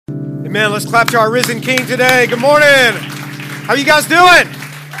Amen. Let's clap to our risen King today. Good morning. How you guys doing?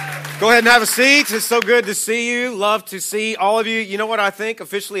 Go ahead and have a seat. It's so good to see you. Love to see all of you. You know what I think?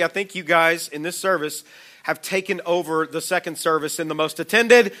 Officially, I think you guys in this service have taken over the second service in the most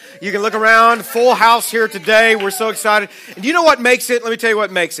attended. You can look around, full house here today. We're so excited. And you know what makes it? Let me tell you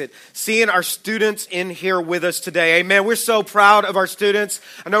what makes it. Seeing our students in here with us today. Amen. We're so proud of our students.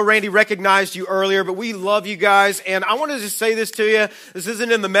 I know Randy recognized you earlier, but we love you guys. And I wanted to say this to you. This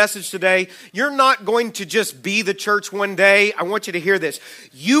isn't in the message today. You're not going to just be the church one day. I want you to hear this.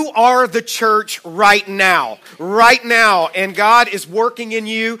 You are the church right now. Right now. And God is working in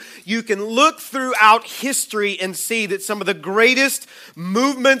you. You can look throughout history and see that some of the greatest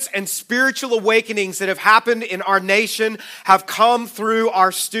movements and spiritual awakenings that have happened in our nation have come through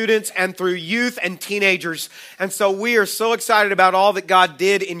our students and through youth and teenagers. And so we are so excited about all that God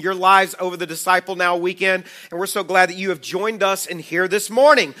did in your lives over the Disciple Now weekend. And we're so glad that you have joined us in here this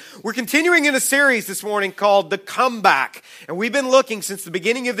morning. We're continuing in a series this morning called The Comeback. And we've been looking since the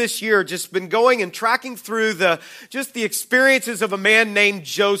beginning of this year, just been going and tracking through the experiences of a man named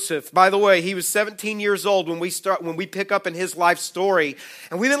Joseph. By the way, he was 17 years old when we pick up in his life story.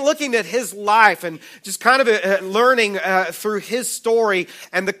 And we've been looking at his life and just kind of learning through his story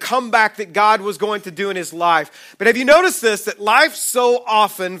and the comeback that God was going to do in his life. But have you noticed this, that life so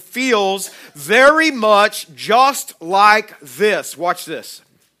often feels very much just like this? Watch this.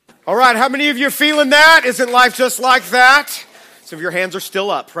 All right, how many of you are feeling that? Isn't life just like that? Some of your hands are still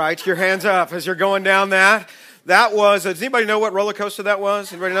up, right? Your hands up as you're going down that. That was, does anybody know what roller coaster that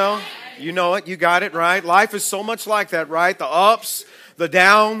was? Anybody know? You know it, you got it, right? Life is so much like that, right? The ups, the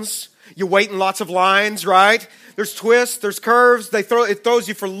downs, you wait in lots of lines, right? There's twists, there's curves, it throws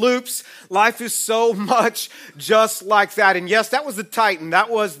you for loops. Life is so much just like that. And yes, that was the Titan. That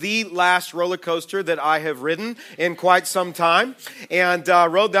was the last roller coaster that I have ridden in quite some time. And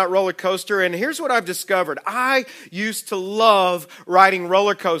rode that roller coaster. And here's what I've discovered. I used to love riding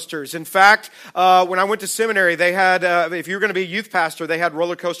roller coasters. In fact, when I went to seminary, they had, if you were going to be a youth pastor, they had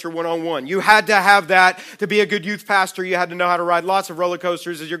Roller Coaster 101. You had to have that to be a good youth pastor. You had to know how to ride lots of roller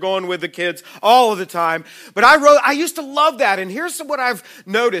coasters as you're going with the kids all of the time. But I used to love that. And here's what I've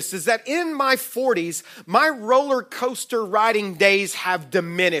noticed is that in my 40s, my roller coaster riding days have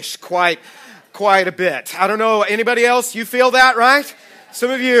diminished quite a bit. I don't know, anybody else? You feel that, right? Some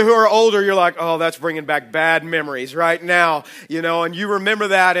of you who are older, you're like, oh, that's bringing back bad memories right now, and you remember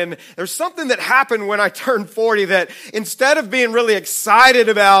that. And there's something that happened when I turned 40 that instead of being really excited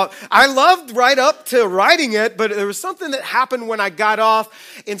about, I loved right up to riding it, but there was something that happened when I got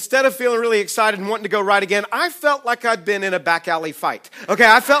off. Instead of feeling really excited and wanting to go ride again, I felt like I'd been in a back alley fight. Okay,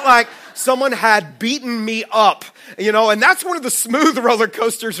 I felt like someone had beaten me up, and that's one of the smooth roller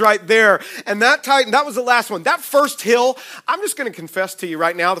coasters right there. And that Titan, that was the last one. That first hill, I'm just going to confess to you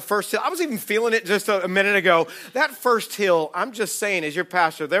right now, the first hill, I was even feeling it just a minute ago. That first hill, I'm just saying, as your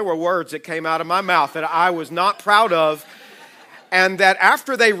pastor, there were words that came out of my mouth that I was not proud of. And that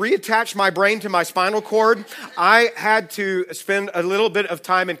after they reattached my brain to my spinal cord, I had to spend a little bit of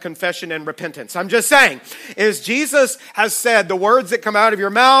time in confession and repentance. I'm just saying, as Jesus has said, the words that come out of your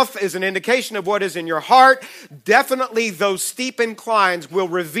mouth is an indication of what is in your heart. Definitely those steep inclines will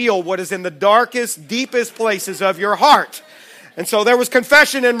reveal what is in the darkest, deepest places of your heart. And so there was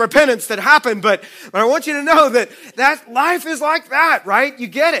confession and repentance that happened, but I want you to know that life is like that, right? You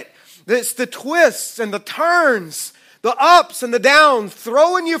get it. It's the twists and the turns, the ups and the downs,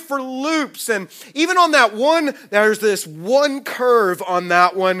 throwing you for loops. And even on that one, there's this one curve on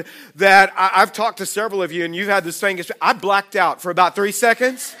that one that I've talked to several of you, and you've had this thing. I blacked out for about 3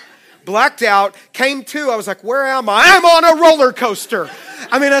 seconds. Blacked out, came to, I was like, where am I? I'm on a roller coaster.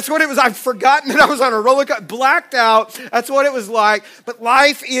 I mean, that's what it was. I've forgotten that I was on a roller coaster. Blacked out, that's what it was like. But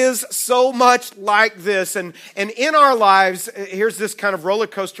life is so much like this. And in our lives, here's this kind of roller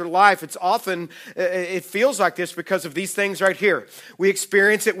coaster life. It's often, it feels like this because of these things right here. We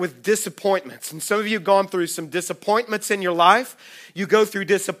experience it with disappointments. And some of you have gone through some disappointments in your life. You go through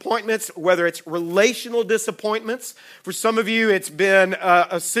disappointments, whether it's relational disappointments. For some of you, it's been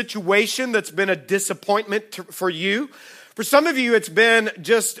a situation that's been a disappointment for you. For some of you, it's been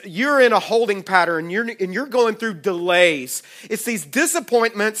just you're in a holding pattern and you're going through delays. It's these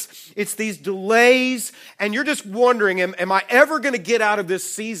disappointments, it's these delays, and you're just wondering, am I ever going to get out of this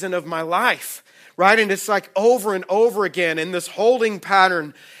season of my life? Right? And it's like over and over again in this holding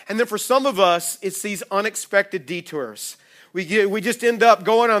pattern. And then for some of us, it's these unexpected detours. We just end up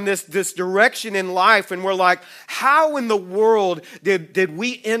going on this direction in life, and we're like, how in the world did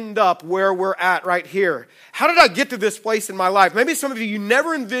we end up where we're at right here? How did I get to this place in my life? Maybe some of you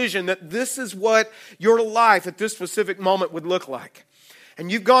never envisioned that this is what your life at this specific moment would look like.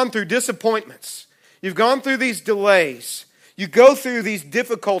 and you've gone through disappointments, you've gone through these delays, you go through these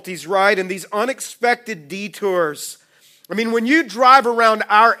difficulties, right, and these unexpected detours. I mean, when you drive around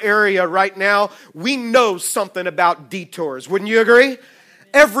our area right now, we know something about detours. Wouldn't you agree?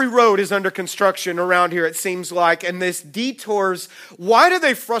 Every road is under construction around here, it seems like. And these detours, why do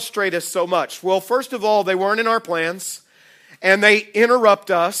they frustrate us so much? Well, first of all, they weren't in our plans. And they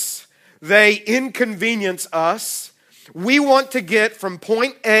interrupt us. They inconvenience us. We want to get from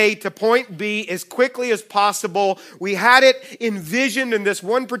point A to point B as quickly as possible. We had it envisioned in this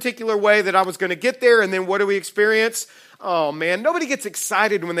one particular way that I was going to get there. And then what do we experience? Oh, man, nobody gets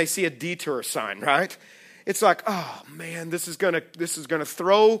excited when they see a detour sign, right? It's like, oh man, this is gonna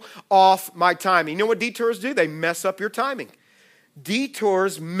throw off my timing. You know what detours do? They mess up your timing.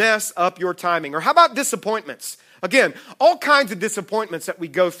 Detours mess up your timing. Or how about disappointments? Again, all kinds of disappointments that we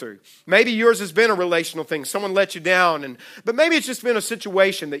go through. Maybe yours has been a relational thing. Someone let you down. But maybe it's just been a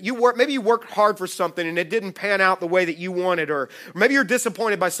situation that maybe you worked hard for something and it didn't pan out the way that you wanted. Or maybe you're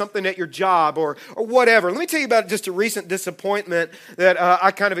disappointed by something at your job or whatever. Let me tell you about just a recent disappointment that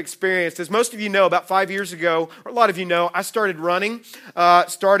I kind of experienced. As most of you know, about 5 years ago, or a lot of you know, I started running.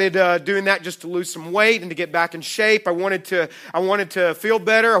 Started doing that just to lose some weight and to get back in shape. I wanted to feel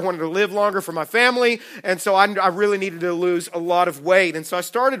better. I wanted to live longer for my family. And so I really needed to lose a lot of weight. And so I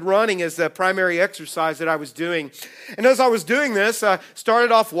started running as the primary exercise that I was doing. And as I was doing this, I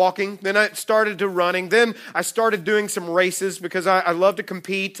started off walking, then I started to running, then I started doing some races because I love to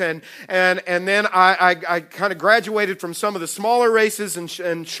compete. And then I kind of graduated from some of the smaller races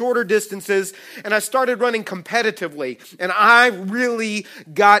and shorter distances, and I started running competitively. And I really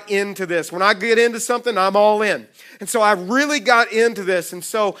got into this. When I get into something, I'm all in. And so I really got into this. And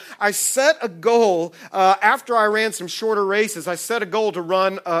so I set a goal after I ran some shorter races. I set a goal to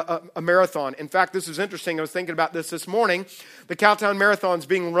run a marathon. In fact, this is interesting. I was thinking about this morning. The Cowtown Marathon's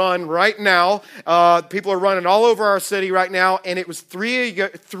being run right now. People are running all over our city right now. And it was 3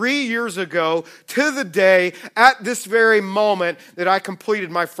 years ago to the day at this very moment that I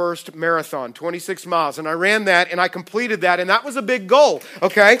completed my first marathon, 26 miles. And I ran that and I completed that. And that was a big goal.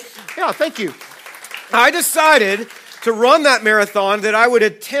 Okay? Yeah, thank you. I decided to run that marathon that I would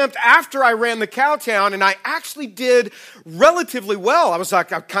attempt after I ran the Cowtown, and I actually did relatively well. I was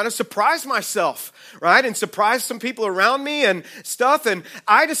like, I kind of surprised myself, right? And surprised some people around me and stuff. And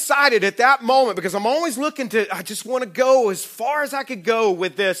I decided at that moment, because I'm always I just want to go as far as I could go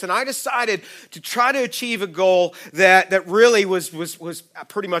with this. And I decided to try to achieve a goal that really was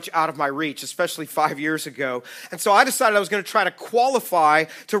pretty much out of my reach, especially 5 years ago. And so I decided I was going to try to qualify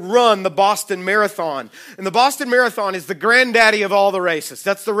to run the Boston Marathon. And the Boston Marathon is the granddaddy of all the races.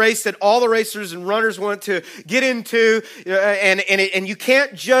 That's the race that all the racers and runners want to get into. And you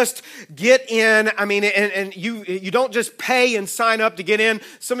can't just get in. I mean, and you don't just pay and sign up to get in.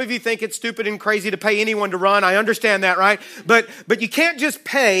 Some of you think it's stupid and crazy to pay anyone to run. I understand that, right? But you can't just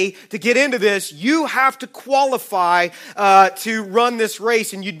pay to get into this. You have to qualify to run this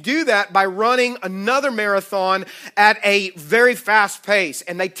race, and you do that by running another marathon at a very fast pace.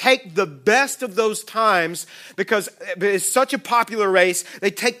 And they take the best of those times because it's such a popular race.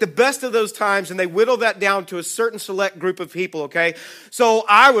 They take the best of those times and they whittle that down to a certain select group of people, okay? So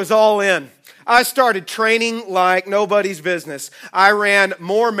I was all in. I started training like nobody's business. I ran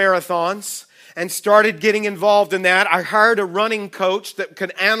more marathons and started getting involved in that. I hired a running coach that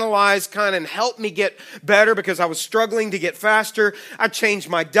could analyze and help me get better because I was struggling to get faster. I changed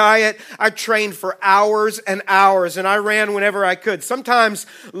my diet. I trained for hours and hours, and I ran whenever I could. Sometimes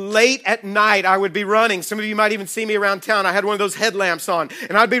late at night I would be running. Some of you might even see me around town. I had one of those headlamps on,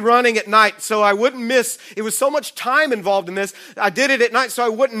 and I'd be running at night so I wouldn't miss. It was so much time involved in this. I did it at night so I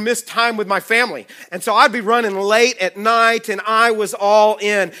wouldn't miss time with my family. And so I'd be running late at night, and I was all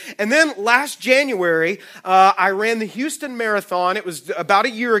in. And then last January, I ran the Houston Marathon. It was about a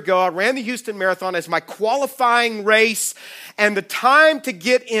year ago. I ran the Houston Marathon as my qualifying race, and the time to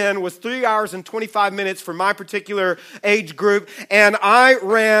get in was 3 hours and 25 minutes for my particular age group, and I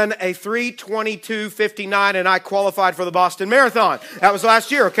ran a 3:22:59, and I qualified for the Boston Marathon. That was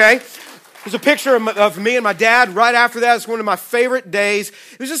last year, okay? There's a picture of me and my dad right after that. It's one of my favorite days.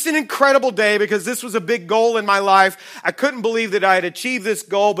 It was just an incredible day because this was a big goal in my life. I couldn't believe that I had achieved this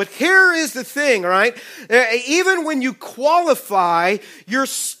goal. But here is the thing, all right? Even when you qualify, you're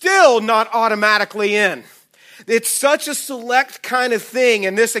still not automatically in. It's such a select kind of thing.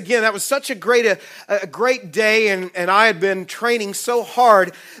 And this, again, that was such a great day. And I had been training so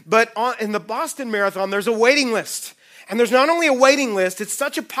hard. But in the Boston Marathon, there's a waiting list. And there's not only a waiting list, it's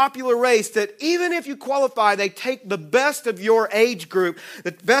such a popular race that even if you qualify, they take the best of your age group,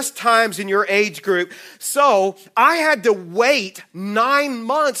 the best times in your age group. So I had to wait 9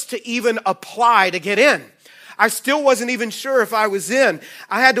 months to even apply to get in. I still wasn't even sure if I was in.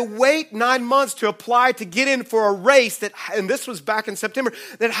 I had to wait 9 months to apply to get in for a race that, and this was back in September,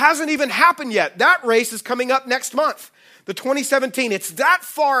 that hasn't even happened yet. That race is coming up next month. The 2017, it's that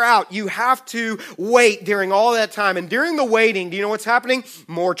far out. You have to wait during all that time. And during the waiting, do you know what's happening?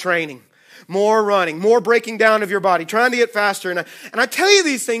 More training, more running, more breaking down of your body, trying to get faster. And I tell you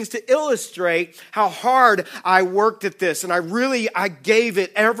these things to illustrate how hard I worked at this. And I gave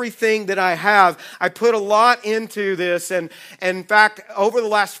it everything that I have. I put a lot into this. And in fact, over the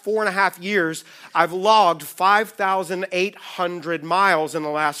last 4.5 years, I've logged 5,800 miles in the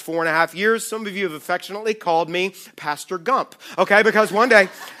last 4.5 years. Some of you have affectionately called me Pastor Gump, okay? Because one day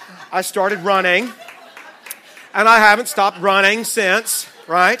I started running, and I haven't stopped running since,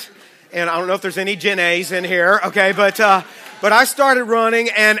 right? And I don't know if there's any Gen A's in here, okay? But I started running,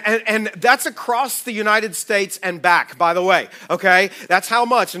 and that's across the United States and back, by the way, okay? That's how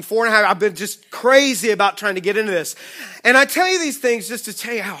much. In 4.5, I've been just crazy about trying to get into this. And I tell you these things just to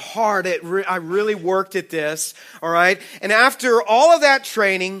tell you how hard I really worked at this, all right? And after all of that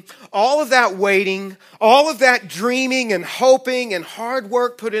training, all of that waiting, all of that dreaming and hoping and hard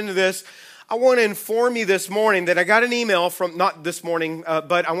work put into this, I want to inform you this morning that I got an email from, not this morning,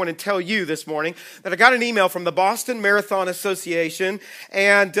 but I want to tell you this morning that I got an email from the Boston Marathon Association,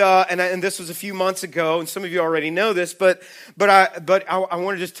 and this was a few months ago, and some of you already know this, but I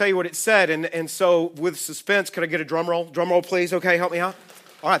want to just tell you what it said, and so with suspense, could I get a drum roll? Drum roll, please. Okay, help me out.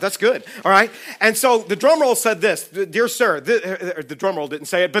 All right, that's good. All right. And so the drum roll said this, dear sir, the drum roll didn't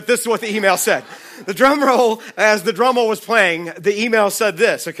say it, but this is what the email said. The drum roll, as the drum roll was playing, the email said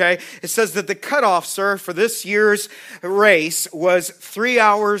this, okay? It says that the cutoff, sir, for this year's race was 3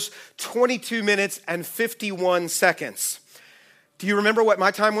 hours, 22 minutes, and 51 seconds. Do you remember what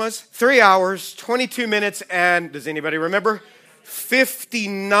my time was? 3 hours, 22 minutes, and does anybody remember?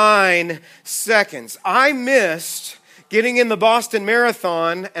 59 seconds. I missed getting in the Boston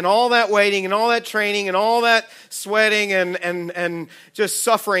Marathon and all that waiting and all that training and all that sweating and just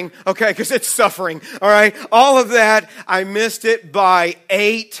suffering, okay, because it's suffering, all right? All of that, I missed it by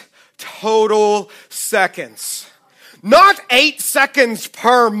 8 total seconds. Not 8 seconds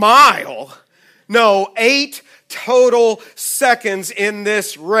per mile. No, 8 total seconds in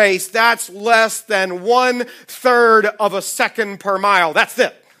this race. That's less than 1/3 of a second per mile. That's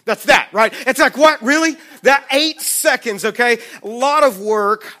it. That's that, right? It's like, what, really? That 8 seconds, okay? A lot of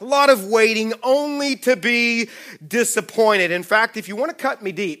work, a lot of waiting, only to be disappointed. In fact, if you want to cut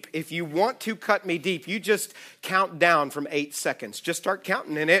me deep, you just count down from 8 seconds. Just start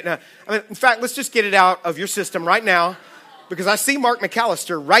counting in it. In fact, let's just get it out of your system right now, because I see Mark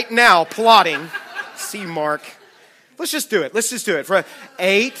McAllister right now plotting. See Mark. Let's just do it. For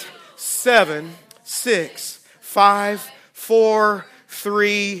 8, 7, 6, 5, 4,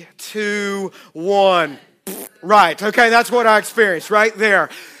 3, 2, 1. Right, okay, that's what I experienced right there.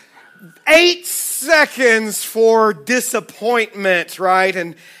 8 seconds for disappointment, right?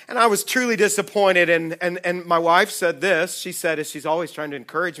 And I was truly disappointed. And my wife said this. She said, as she's always trying to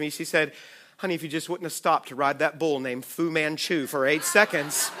encourage me, she said, honey, if you just wouldn't have stopped to ride that bull named Fu Manchu for 8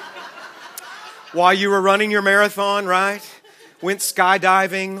 seconds while you were running your marathon, right? Went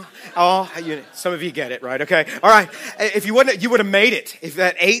skydiving. Oh, some of you get it, right? Okay. All right. If you wouldn't, you would have made it. If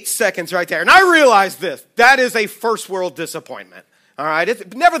that 8 seconds right there. And I realize this. That is a first world disappointment. All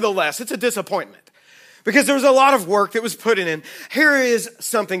right. Nevertheless, it's a disappointment. Because there was a lot of work that was put in. Here is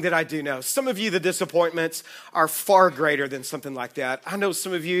something that I do know. Some of you, the disappointments are far greater than something like that. I know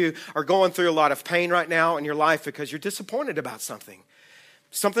some of you are going through a lot of pain right now in your life because you're disappointed about something.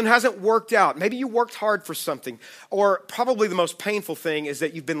 Something hasn't worked out. Maybe you worked hard for something. Or probably the most painful thing is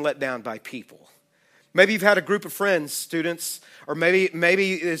that you've been let down by people. Maybe you've had a group of friends, students, or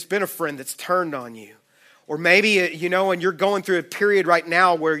maybe it's been a friend that's turned on you. Or maybe, and you're going through a period right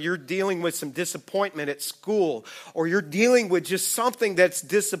now where you're dealing with some disappointment at school, or you're dealing with just something that's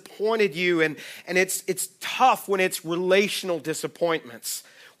disappointed you, and it's tough when it's relational disappointments.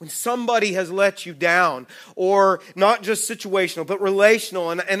 When somebody has let you down, or not just situational, but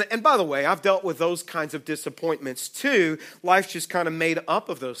relational. And by the way, I've dealt with those kinds of disappointments too. Life's just kind of made up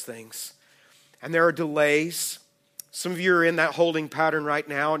of those things. And there are delays. Some of you are in that holding pattern right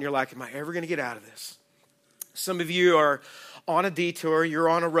now, and you're like, am I ever going to get out of this? Some of you are on a detour. You're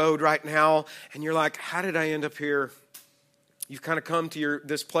on a road right now, and you're like, how did I end up here? You've kind of come to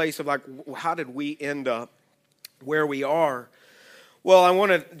this place of like, how did we end up where we are? Well, I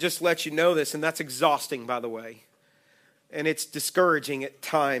want to just let you know this, and that's exhausting, by the way. And it's discouraging at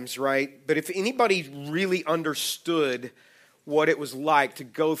times, right? But if anybody really understood what it was like to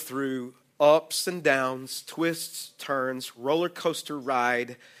go through ups and downs, twists, turns, roller coaster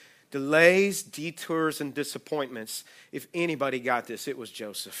ride, delays, detours, and disappointments, if anybody got this, it was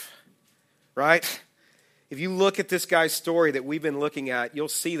Joseph, right? If you look at this guy's story that we've been looking at, you'll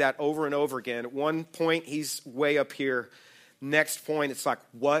see that over and over again. At one point, he's way up here. Next point, it's like,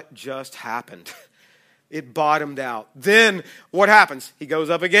 what just happened? It bottomed out. Then what happens? He goes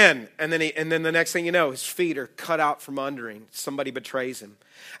up again. And then the next thing you know, his feet are cut out from under him. Somebody betrays him.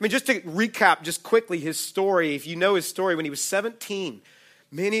 I mean, just to recap just quickly his story, if you know his story, when he was 17,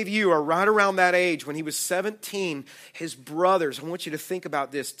 many of you are right around that age. When he was 17, his brothers, I want you to think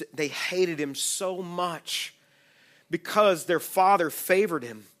about this, they hated him so much because their father favored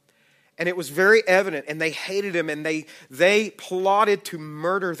him. And it was very evident, and they hated him, and they plotted to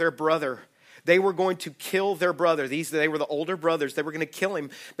murder their brother. They were going to kill their brother. They were the older brothers. They were going to kill him.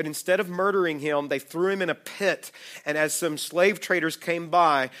 But instead of murdering him, they threw him in a pit. And as some slave traders came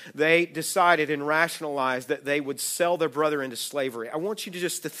by, they decided and rationalized that they would sell their brother into slavery. I want you to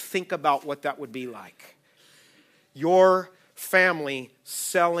think about what that would be like. Your family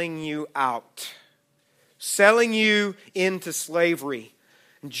selling you out. Selling you into slavery.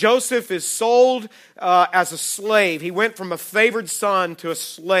 Joseph is sold as a slave. He went from a favored son to a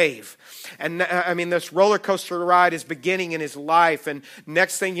slave. And I mean, this roller coaster ride is beginning in his life. And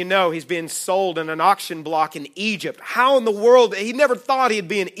next thing you know, he's being sold in an auction block in Egypt. How in the world? He never thought he'd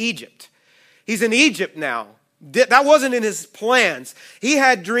be in Egypt. He's in Egypt now. That wasn't in his plans. He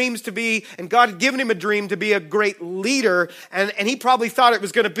had dreams to be, and God had given him a dream to be a great leader. And he probably thought it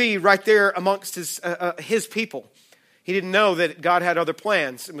was going to be right there amongst his people. He didn't know that God had other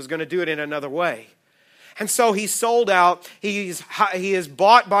plans and was going to do it in another way. And so he's sold out. He is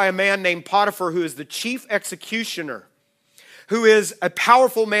bought by a man named Potiphar, who is the chief executioner, who is a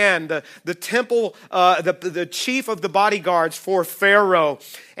powerful man, the temple, the chief of the bodyguards for Pharaoh.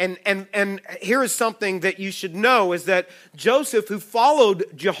 And here is something that you should know, is that Joseph, who followed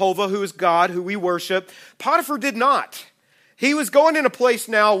Jehovah, who is God, who we worship, Potiphar did not. He was going in a place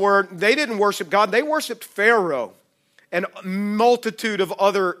now where they didn't worship God. They worshiped Pharaoh. And a multitude of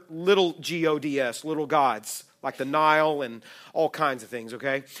other little gods, little gods, like the Nile and all kinds of things,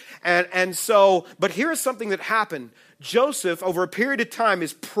 okay? And so, but here's something that happened. Joseph, over a period of time,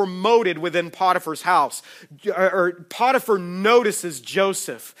 is promoted within Potiphar's house. Potiphar notices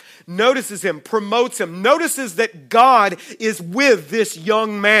Joseph, notices him, promotes him, notices that God is with this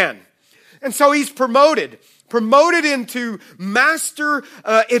young man. And so he's promoted into master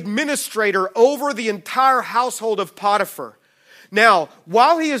administrator over the entire household of Potiphar. Now,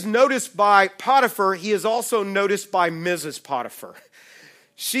 while he is noticed by Potiphar, he is also noticed by Mrs. Potiphar.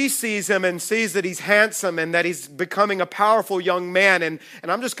 She sees him and sees that he's handsome and that he's becoming a powerful young man. And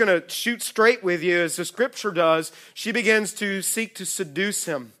I'm just going to shoot straight with you, as the scripture does. She begins to seek to seduce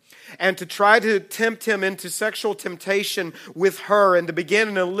him and to try to tempt him into sexual temptation with her and to begin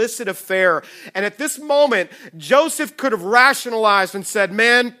an illicit affair. And at this moment, Joseph could have rationalized and said,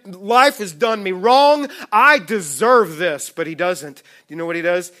 man, life has done me wrong. I deserve this. But he doesn't. Do you know what he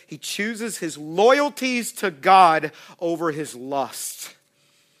does? He chooses his loyalties to God over his lust.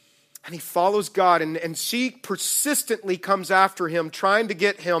 And he follows God, and she persistently comes after him, trying to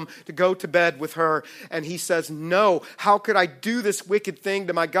get him to go to bed with her. And he says, no, how could I do this wicked thing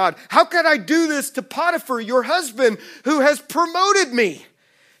to my God? How could I do this to Potiphar, your husband, who has promoted me?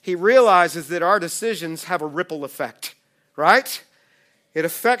 He realizes that our decisions have a ripple effect, right? It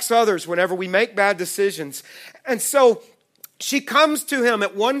affects others whenever we make bad decisions. And so she comes to him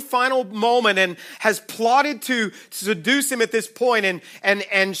at one final moment and has plotted to seduce him at this point,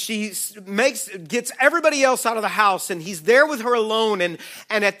 and she gets everybody else out of the house, and he's there with her alone. And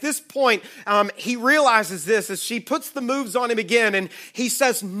at this point, he realizes this as she puts the moves on him again, and he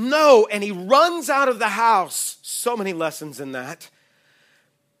says no, and he runs out of the house. So many lessons in that.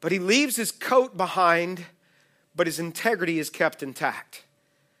 But he leaves his coat behind, but his integrity is kept intact.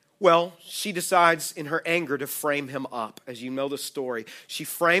 Well, she decides in her anger to frame him up, as you know the story. She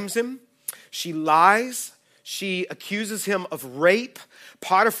frames him, she lies, she accuses him of rape.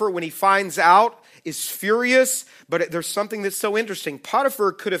 Potiphar, when he finds out, is furious, but there's something that's so interesting.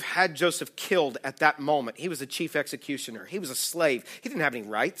 Potiphar could have had Joseph killed at that moment. He was a chief executioner. He was a slave. He didn't have any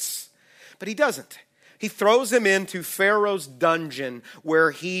rights, but he doesn't. He throws him into Pharaoh's dungeon where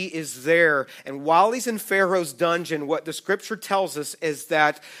he is there. And while he's in Pharaoh's dungeon, what the scripture tells us is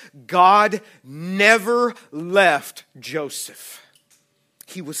that God never left Joseph.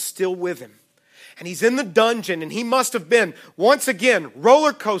 He was still with him. And he's in the dungeon, and he must have been, once again,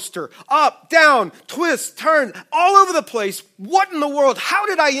 roller coaster, up, down, twist, turn, all over the place. What in the world? How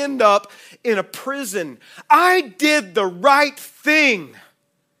did I end up in a prison? I did the right thing.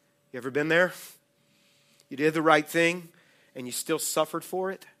 You ever been there? You did the right thing, and you still suffered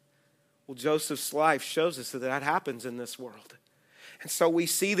for it? Well, Joseph's life shows us that happens in this world. And so we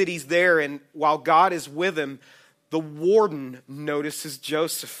see that he's there, and while God is with him, the warden notices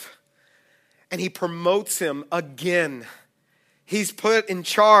Joseph. And he promotes him again. He's put in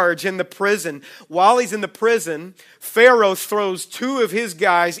charge in the prison. While he's in the prison, Pharaoh throws two of his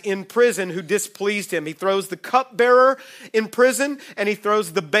guys in prison who displeased him. He throws the cupbearer in prison, and he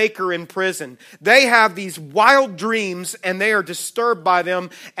throws the baker in prison. They have these wild dreams, and they are disturbed by them.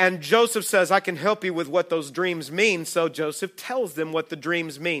 And Joseph says, I can help you with what those dreams mean. So Joseph tells them what the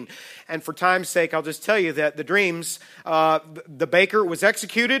dreams mean. And for time's sake, I'll just tell you that the dreams, the baker was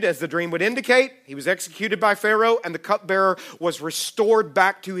executed as the dream would indicate. He was executed by Pharaoh, and the cupbearer was restored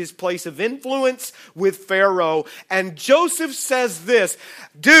back to his place of influence with Pharaoh. And Joseph says this,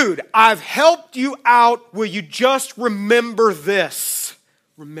 dude, I've helped you out. Will you just remember this?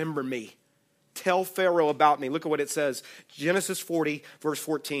 Remember me. Tell Pharaoh about me. Look at what it says. Genesis 40, verse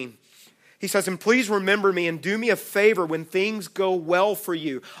 14. He says, and please remember me and do me a favor when things go well for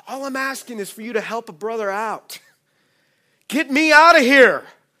you. All I'm asking is for you to help a brother out. Get me out of here.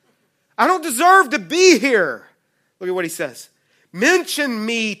 I don't deserve to be here. Look at what he says. Mention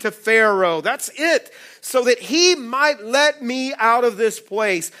me to Pharaoh. That's it. So that he might let me out of this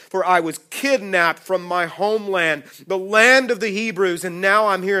place. For I was kidnapped from my homeland, the land of the Hebrews, and now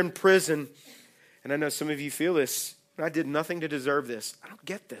I'm here in prison. And I know some of you feel this. I did nothing to deserve this. I don't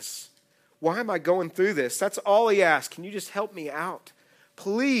get this. Why am I going through this? That's all he asked. Can you just help me out?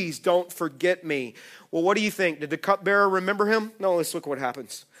 Please don't forget me. Well, what do you think? Did the cupbearer remember him? No, let's look what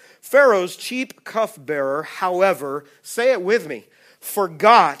happens. Pharaoh's chief cupbearer, however, say it with me,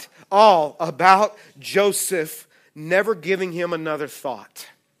 forgot all about Joseph, never giving him another thought.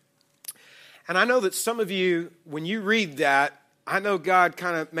 And I know that some of you, when you read that, I know God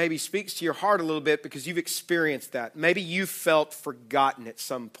kind of maybe speaks to your heart a little bit because you've experienced that. Maybe you felt forgotten at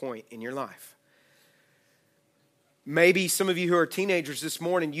some point in your life. Maybe some of you who are teenagers this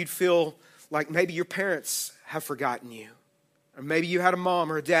morning, you'd feel like maybe your parents have forgotten you. Or maybe you had a mom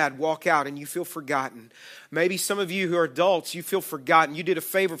or a dad walk out and you feel forgotten. Maybe some of you who are adults, you feel forgotten. You did a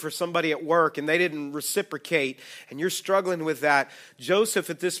favor for somebody at work and they didn't reciprocate and you're struggling with that. Joseph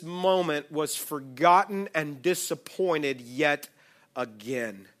at this moment was forgotten and disappointed yet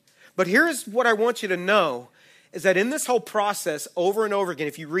again. But here's what I want you to know is that in this whole process, over and over again,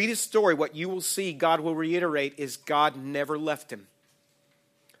 if you read his story, what you will see, God will reiterate, is God never left him.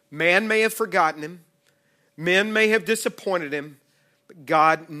 Man may have forgotten him. Men may have disappointed him, but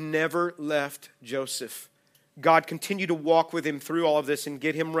God never left Joseph. God continued to walk with him through all of this and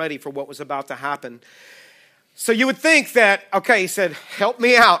get him ready for what was about to happen. So you would think that, okay, he said, help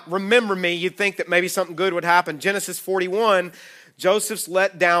me out, remember me. You'd think that maybe something good would happen. Genesis 41, Joseph's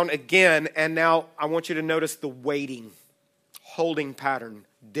let down again, and now I want you to notice the waiting, holding pattern,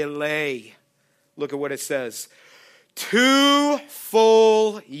 delay. Look at what it says. 2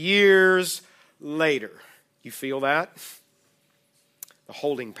 full years later. You feel that? The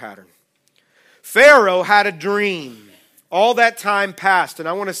holding pattern. Pharaoh had a dream. All that time passed. And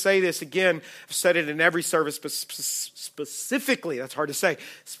I want to say this again. I've said it in every service, but specifically, that's hard to say.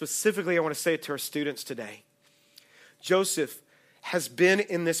 Specifically, I want to say it to our students today. Joseph has been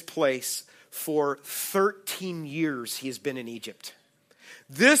in this place for 13 years. He has been in Egypt.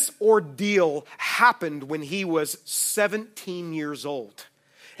 This ordeal happened when he was 17 years old.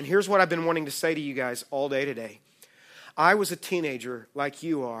 And here's what I've been wanting to say to you guys all day today. I was a teenager like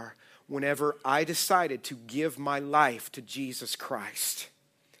you are whenever I decided to give my life to Jesus Christ.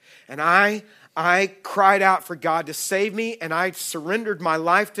 And I cried out for God to save me, and I surrendered my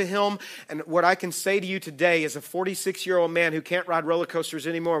life to him. And what I can say to you today is a 46-year-old man who can't ride roller coasters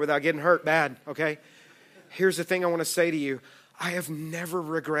anymore without getting hurt bad, okay? Here's the thing I want to say to you. I have never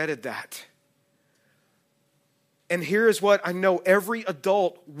regretted that. And here is what I know every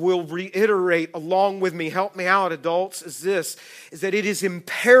adult will reiterate along with me. Help me out, adults, is that it is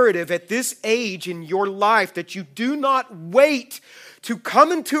imperative at this age in your life that you do not wait to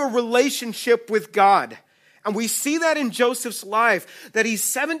come into a relationship with God. And we see that in Joseph's life, that he's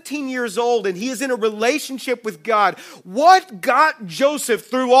 17 years old and he is in a relationship with God. What got Joseph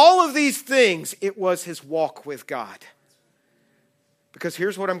through all of these things? It was his walk with God. Because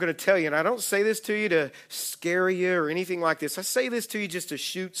here's what I'm going to tell you, and I don't say this to you to scare you or anything like this. I say this to you just to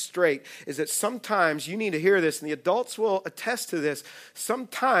shoot straight, is that sometimes you need to hear this, and the adults will attest to this.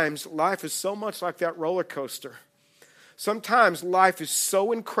 Sometimes life is so much like that roller coaster. Sometimes life is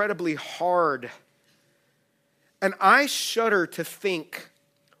so incredibly hard. And I shudder to think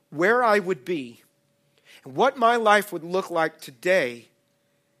where I would be and what my life would look like today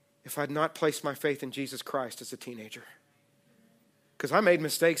if I had not placed my faith in Jesus Christ as a teenager. Because I made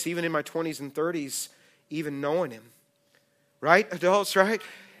mistakes even in my 20s and 30s, even knowing him. Right, adults, right?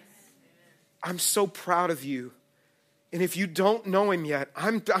 I'm so proud of you. And if you don't know him yet,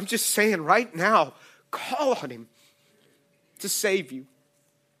 I'm just saying right now, call on him to save you.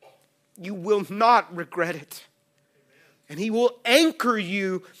 You will not regret it. And he will anchor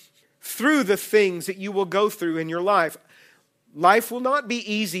you through the things that you will go through in your life. Life will not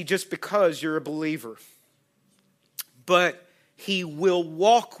be easy just because you're a believer. But he will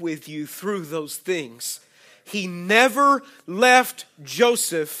walk with you through those things. He never left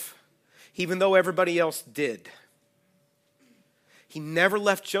Joseph, even though everybody else did. He never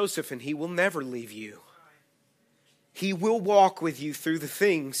left Joseph, and he will never leave you. He will walk with you through the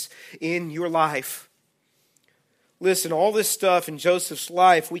things in your life. Listen, all this stuff in Joseph's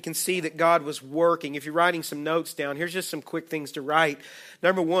life, we can see that God was working. If you're writing some notes down, here's just some quick things to write.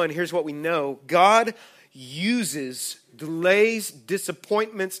 Number one, here's what we know. God uses delays,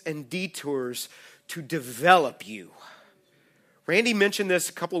 disappointments, and detours to develop you. Randy mentioned this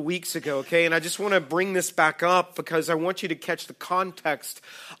a couple of weeks ago, okay? And I just want to bring this back up because I want you to catch the context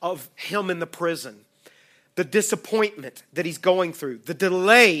of him in the prison. The disappointment that he's going through, the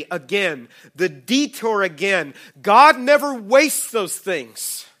delay again, the detour again. God never wastes those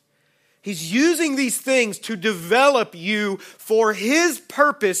things. He's using these things to develop you for his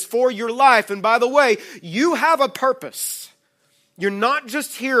purpose for your life. And by the way, you have a purpose. You're not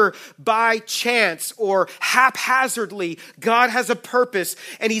just here by chance or haphazardly. God has a purpose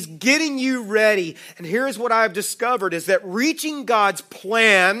and he's getting you ready. And here's what I've discovered is that reaching God's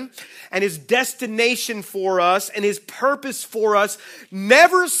plan and his destination for us and his purpose for us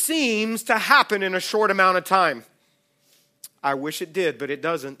never seems to happen in a short amount of time. I wish it did, but it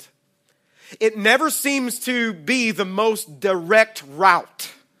doesn't. It never seems to be the most direct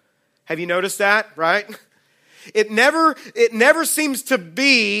route. Have you noticed that, right? It never seems to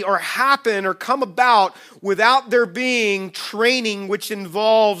be or happen or come about without there being training which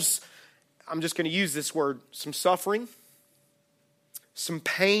involves, I'm just going to use this word, some suffering, some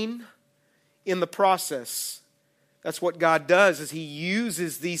pain in the process. That's what God does, is he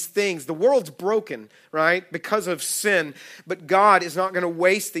uses these things. The world's broken, right, because of sin. But God is not going to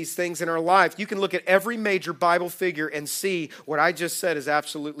waste these things in our life. You can look at every major Bible figure and see what I just said is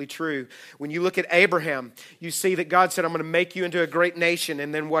absolutely true. When you look at Abraham, you see that God said, I'm going to make you into a great nation.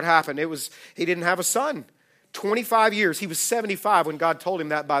 And then what happened? He didn't have a son. 25 years. He was 75 when God told him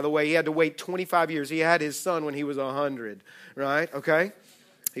that, by the way. He had to wait 25 years. He had his son when he was 100, right? Okay?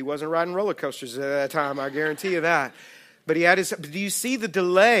 He wasn't riding roller coasters at that time, I guarantee you that. But do you see the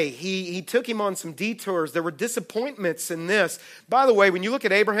delay? He took him on some detours. There were disappointments in this. By the way, when you look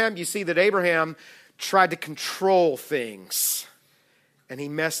at Abraham, you see that Abraham tried to control things. And he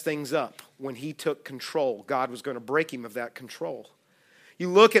messed things up when he took control. God was going to break him of that control. You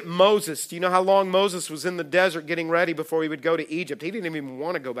look at Moses. Do you know how long Moses was in the desert getting ready before he would go to Egypt? He didn't even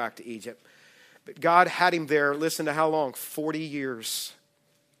want to go back to Egypt. But God had him there, listen to how long? 40 years.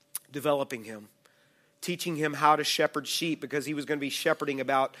 Developing him, teaching him how to shepherd sheep because he was going to be shepherding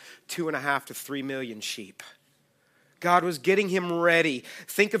about 2.5 to 3 million sheep. God was getting him ready.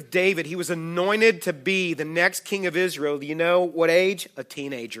 Think of David. He was anointed to be the next king of Israel. Do you know what age? A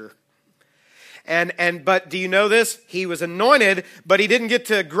teenager. But do you know this? He was anointed, but he didn't get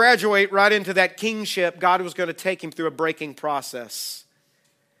to graduate right into that kingship. God was going to take him through a breaking process.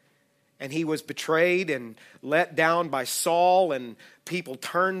 And he was betrayed and let down by Saul, and people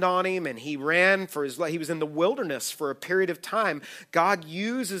turned on him, and he ran for his life. He was in the wilderness for a period of time. God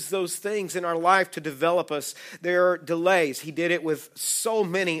uses those things in our life to develop us. There are delays. He did it with so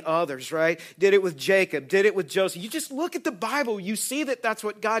many others, right? Did it with Jacob, did it with Joseph. You just look at the Bible. You see that that's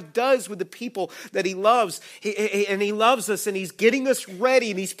what God does with the people that he loves. And he loves us, and he's getting us ready,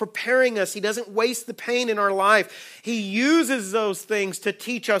 and he's preparing us. He doesn't waste the pain in our life. He uses those things to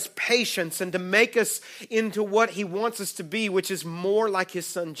teach us patience and to make us into what he wants us to be, which is more like his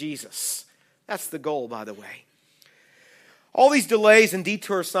son Jesus. That's the goal, by the way. All these delays and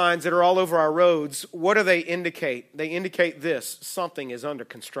detour signs that are all over our roads, what do they indicate? They indicate this: something is under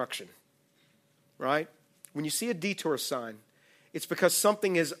construction, right? When you see a detour sign, It's because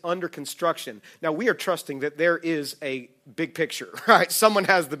something is under construction. Now, we are trusting that there is a big picture, right? Someone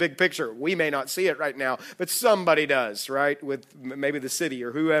has the big picture. We may not see it right now, but somebody does, right? With maybe the city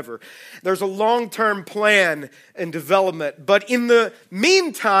or whoever. There's a long-term plan and development. But in the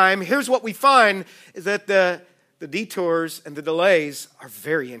meantime, here's what we find is that the detours and the delays are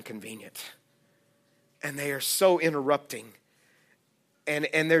very inconvenient. And they are so interrupting.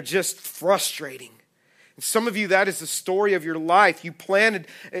 And they're just frustrating. Some of you, that is the story of your life. You planned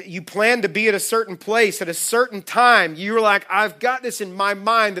to be at a certain place at a certain time. You were like, I've got this in my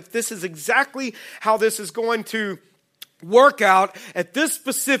mind that this is exactly how this is going to work out at this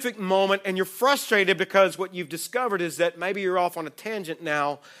specific moment. And you're frustrated because what you've discovered is that maybe you're off on a tangent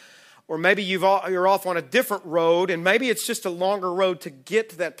now. Or maybe you're off on a different road. And maybe it's just a longer road to get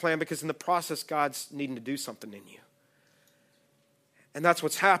to that plan because in the process, God's needing to do something in you. And that's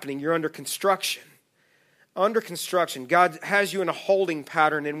what's happening. You're under construction. Under construction. God has you in a holding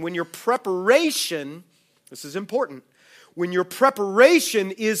pattern. And when your preparation, this is important, when your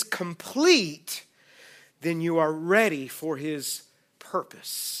preparation is complete, then you are ready for His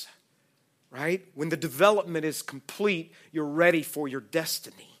purpose. Right? When the development is complete, you're ready for your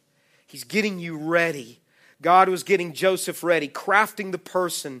destiny. He's getting you ready. God was getting Joseph ready, crafting the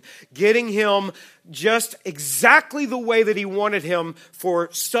person, getting him just exactly the way that He wanted him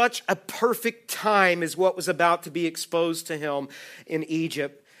for such a perfect time as what was about to be exposed to him in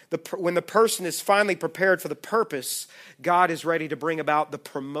Egypt. When the person is finally prepared for the purpose, God is ready to bring about the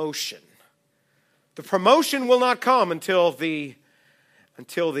promotion. The promotion will not come until the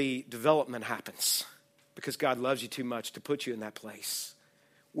development happens, because God loves you too much to put you in that place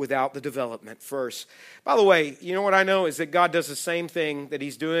without the development first. By the way, you know what I know is that God does the same thing that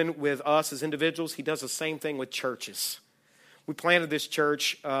He's doing with us as individuals. He does the same thing with churches. We planted this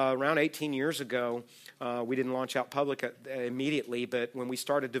church around 18 years ago. We didn't launch out public immediately, but when we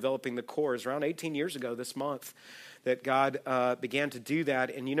started developing the core, it was around 18 years ago this month that God began to do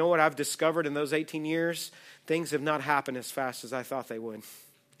that. And you know what I've discovered in those 18 years? Things have not happened as fast as I thought they would.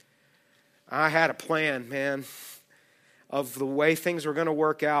 I had a plan, man, of the way things were going to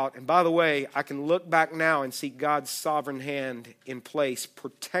work out. And by the way, I can look back now and see God's sovereign hand in place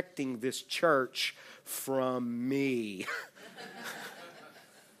protecting this church from me.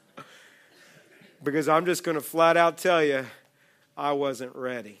 Because I'm just going to flat out tell you, I wasn't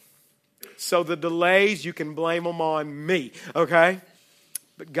ready. So the delays, you can blame them on me, okay?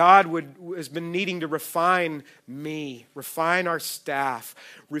 But God has been needing to refine me, refine our staff,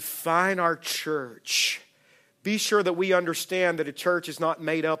 refine our church. Be sure that we understand that a church is not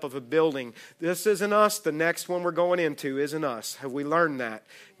made up of a building. This isn't us. The next one we're going into isn't us. Have we learned that?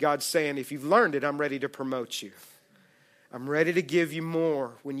 God's saying, if you've learned it, I'm ready to promote you. I'm ready to give you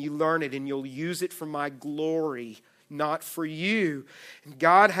more when you learn it, and you'll use it for my glory, not for you. And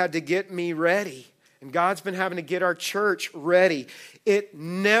God had to get me ready. And God's been having to get our church ready. It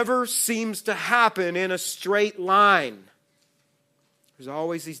never seems to happen in a straight line. There's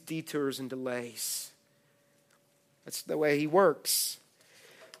always these detours and delays. That's the way He works.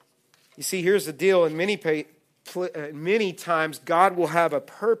 You see, here's the deal. In many times, God will have a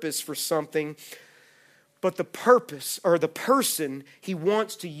purpose for something, but the purpose or the person He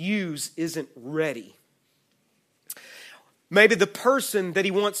wants to use isn't ready. Maybe the person that He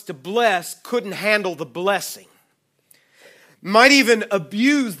wants to bless couldn't handle the blessing. Might even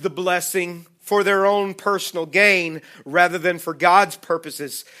abuse the blessing for their own personal gain rather than for God's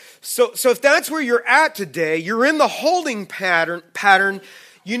purposes. So if that's where you're at today, you're in the holding pattern,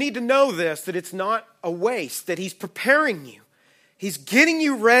 you need to know this, that it's not a waste, that He's preparing you. He's getting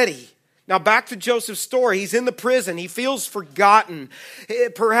you ready. Now back to Joseph's story. He's in the prison. He feels forgotten.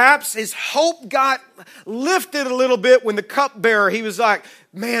 Perhaps his hope got lifted a little bit when the cupbearer, he was like,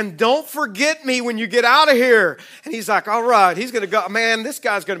 man, don't forget me when you get out of here. And he's like, all right, he's going to go. Man, this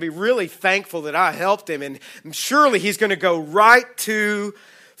guy's going to be really thankful that I helped him. And surely he's going to go right to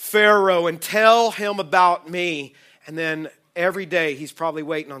Pharaoh and tell him about me. And then every day he's probably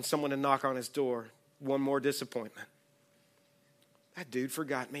waiting on someone to knock on his door. One more disappointment. That dude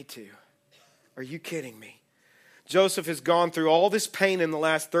forgot me too. Are you kidding me? Joseph has gone through all this pain in the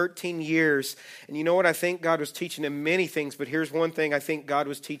last 13 years. And you know what? I think God was teaching him many things. But here's one thing I think God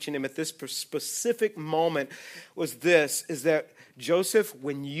was teaching him at this specific moment was this, is that Joseph,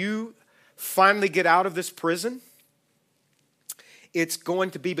 when you finally get out of this prison, it's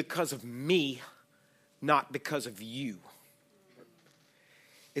going to be because of me, not because of you.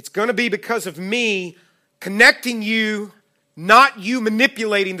 It's going to be because of me connecting you, not you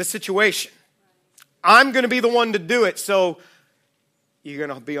manipulating the situation. I'm going to be the one to do it, so you're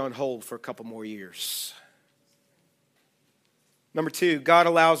going to be on hold for a couple more years. Number two, God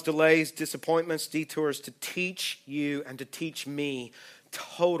allows delays, disappointments, detours to teach you and to teach me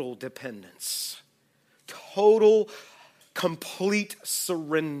total dependence. Total, complete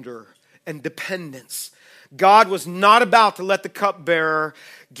surrender and dependence. God was not about to let the cupbearer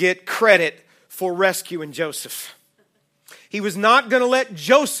get credit for rescuing Joseph. He was not going to let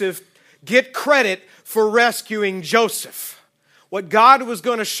Joseph get credit for rescuing Joseph. What God was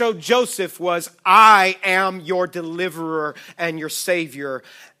going to show Joseph was, I am your deliverer and your savior.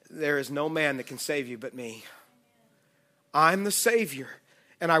 There is no man that can save you but me. I'm the savior,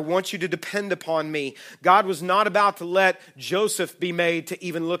 and I want you to depend upon me. God was not about to let Joseph be made to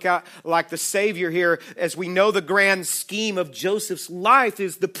even look out like the savior here. As we know, the grand scheme of Joseph's life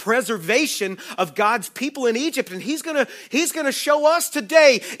is the preservation of God's people in Egypt. And he's going to show us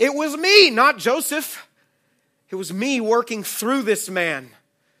today, it was me, not Joseph. It was me working through this man.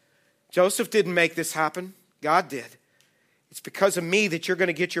 Joseph didn't make this happen. God did. It's because of me that you're going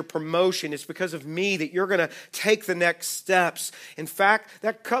to get your promotion. It's because of me that you're going to take the next steps. In fact,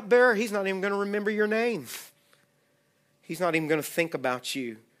 that cupbearer, he's not even going to remember your name. He's not even going to think about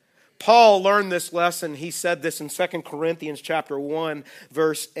you. Paul learned this lesson. He said this in 2 Corinthians chapter 1,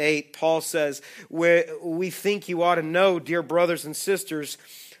 verse 8. Paul says, we think you ought to know, dear brothers and sisters,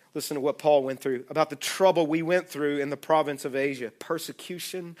 listen to what Paul went through, about the trouble we went through in the province of Asia.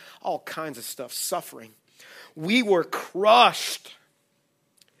 Persecution, all kinds of stuff, suffering. We were crushed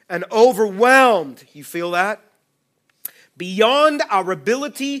and overwhelmed. You feel that? Beyond our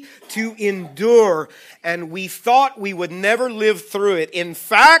ability to endure. And we thought we would never live through it. In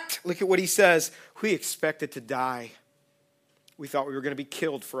fact, look at what he says. We expected to die. We thought we were going to be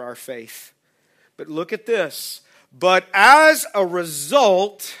killed for our faith. But look at this. But as a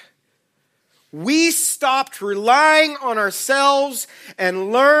result, we stopped relying on ourselves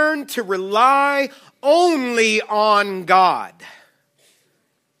and learned to rely only on God.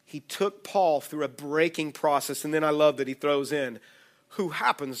 He took Paul through a breaking process, and then I love that he throws in, who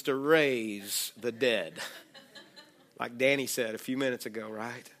happens to raise the dead. Like Danny said a few minutes ago,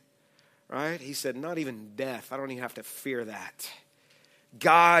 right? Right? He said, not even death. I don't even have to fear that.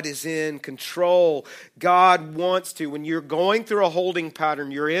 God is in control. God wants to. When you're going through a holding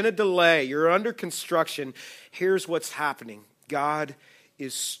pattern, you're in a delay, you're under construction, here's what's happening. God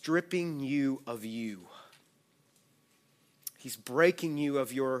is stripping you of you. He's breaking you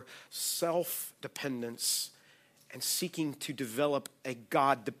of your self-dependence and seeking to develop a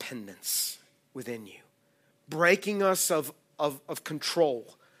God dependence within you. Breaking us of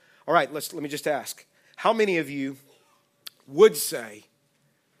control. All right, let me just ask. How many of you would say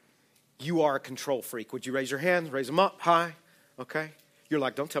you are a control freak? Would you raise your hands? Raise them up, high. Okay. You're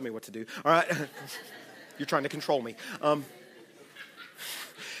like, don't tell me what to do. All right. You're trying to control me.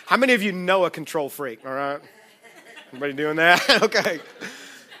 How many of you know a control freak? All right. Everybody doing that? Okay.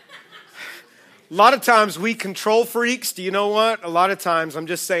 A lot of times we control freaks. Do you know what? A lot of times, I'm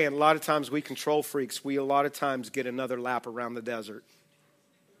just saying, a lot of times we control freaks. We a lot of times get another lap around the desert.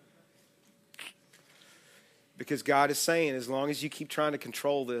 Because God is saying, as long as you keep trying to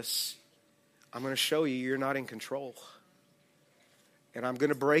control this, I'm going to show you you're not in control. And I'm going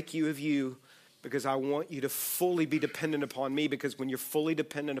to break you of you because I want you to fully be dependent upon me, because when you're fully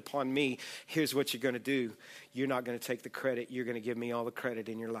dependent upon me, here's what you're going to do. You're not going to take the credit. You're going to give me all the credit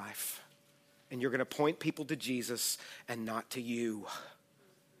in your life. And you're going to point people to Jesus and not to you.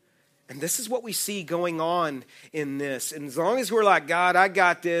 And this is what we see going on in this. And as long as we're like, God, I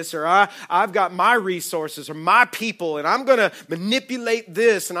got this, or I've got my resources or my people, and I'm going to manipulate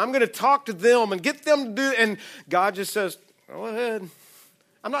this, and I'm going to talk to them and get them to do, and God just says, go ahead.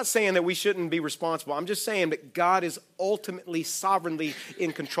 I'm not saying that we shouldn't be responsible. I'm just saying that God is ultimately, sovereignly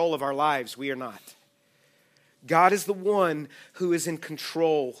in control of our lives. We are not. God is the one who is in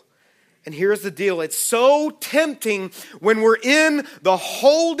control. And here's the deal. It's so tempting when we're in the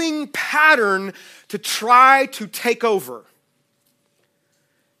holding pattern to try to take over.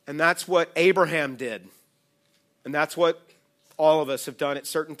 And that's what Abraham did. And that's what all of us have done at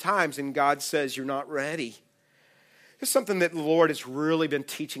certain times. And God says, you're not ready. It's something that the Lord has really been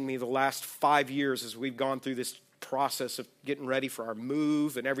teaching me the last 5 years as we've gone through this process of getting ready for our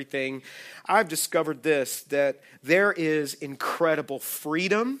move and everything. I've discovered this, that there is incredible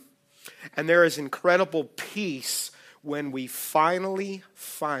freedom and there is incredible peace when we finally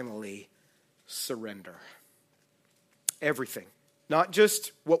surrender. Everything. Not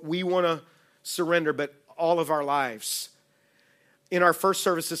just what we want to surrender, but all of our lives. In our first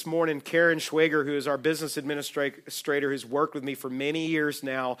service this morning, Karen Schwager, who is our business administrator, who's worked with me for many years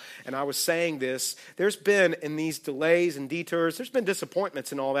now, and I was saying this, there's been, in these delays and detours, there's been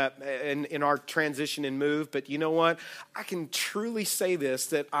disappointments and all that in our transition and move, but you know what? I can truly say this,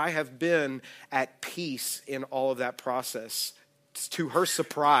 that I have been at peace in all of that process, to her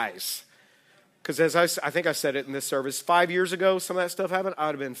surprise. Because I think I said it in this service, 5 years ago, some of that stuff happened, I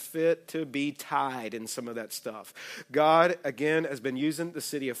would have been fit to be tied in some of that stuff. God, again, has been using the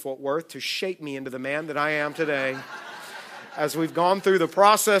city of Fort Worth to shape me into the man that I am today. As we've gone through the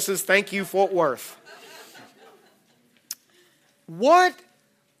processes, thank you, Fort Worth. What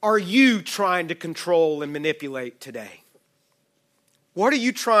are you trying to control and manipulate today? What are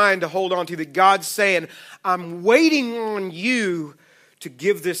you trying to hold on to that God's saying, I'm waiting on you to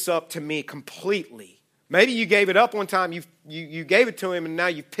give this up to me completely? Maybe you gave it up one time, you gave it to him, and now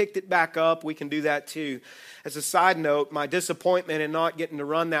you've picked it back up. We can do that too. As a side note, my disappointment in not getting to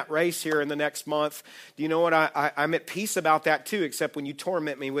run that race here in the next month, do you know what? I'm at peace about that too, except when you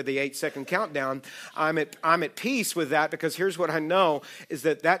torment me with the 8-second countdown. I'm at peace with that, because here's what I know, is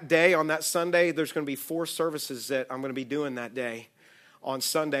that day, on that Sunday, there's going to be 4 services that I'm going to be doing that day. On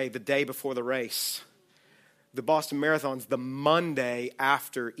Sunday, the day before the race. The Boston Marathon's the Monday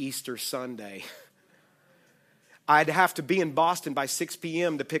after Easter Sunday. I'd have to be in Boston by 6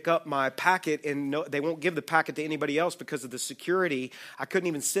 p.m. to pick up my packet, and they won't give the packet to anybody else because of the security. I couldn't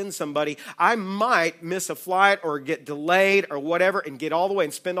even send somebody. I might miss a flight or get delayed or whatever and get all the way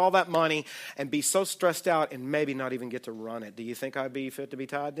and spend all that money and be so stressed out and maybe not even get to run it. Do you think I'd be fit to be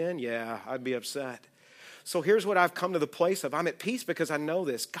tied then? Yeah, I'd be upset. So here's what I've come to the place of. I'm at peace because I know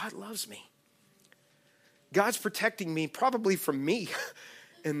this. God loves me. God's protecting me, probably from me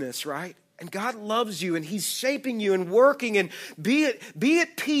in this, right? And God loves you, and he's shaping you and working, and be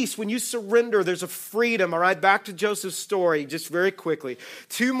at peace when you surrender. There's a freedom, all right? Back to Joseph's story, just very quickly.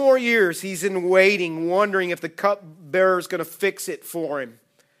 2 more years, he's in waiting, wondering if the cupbearer is going to fix it for him.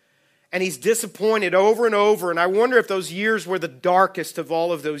 And he's disappointed over and over, and I wonder if those years were the darkest of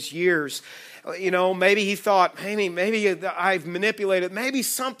all of those years. You know, maybe he thought, maybe I've manipulated, maybe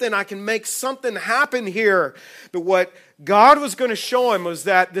I can make something happen here. But what God was going to show him was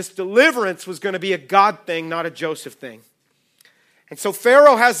that this deliverance was going to be a God thing, not a Joseph thing. And so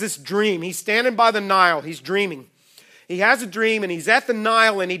Pharaoh has this dream. He's standing by the Nile. He's dreaming. He has a dream, and he's at the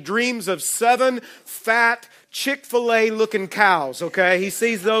Nile, and he dreams of 7 fat Chick-fil-A looking cows, okay? He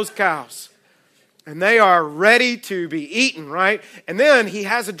sees those cows. And they are ready to be eaten, right? And then he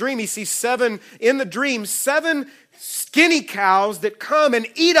has a dream. He sees 7 skinny cows that come and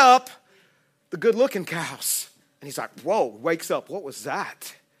eat up the good-looking cows. And he's like, whoa, wakes up. What was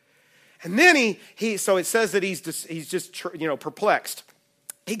that? And then so it says that he's just perplexed.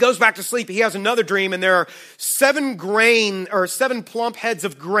 He goes back to sleep. He has another dream, and there are 7 plump heads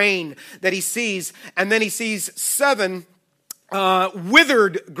of grain that he sees. And then he sees 7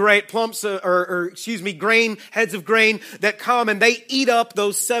 withered grain heads of grain that come, and they eat up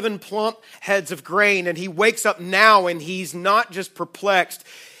those 7 plump heads of grain. And he wakes up now, and he's not just perplexed.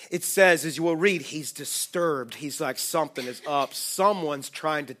 It says, as you will read, he's disturbed. He's like, something is up. Someone's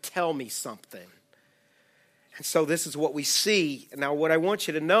trying to tell me something. And so this is what we see. Now, what I want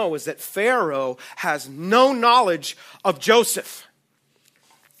you to know is that Pharaoh has no knowledge of Joseph.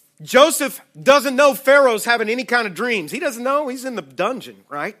 Joseph doesn't know Pharaoh's having any kind of dreams. He doesn't know. He's in the dungeon,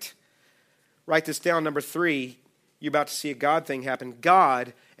 right? Write this down, number 3. You're about to see a God thing happen.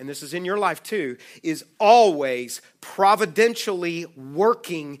 God, and this is in your life too, is always providentially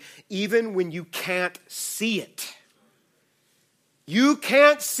working even when you can't see it. You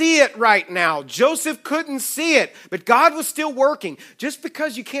can't see it right now. Joseph couldn't see it, but God was still working. Just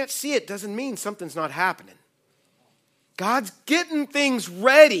because you can't see it doesn't mean something's not happening. God's getting things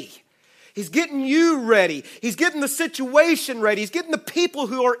ready. He's getting you ready. He's getting the situation ready. He's getting the people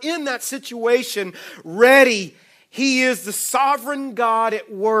who are in that situation ready. He is the sovereign God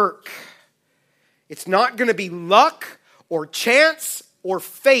at work. It's not going to be luck or chance or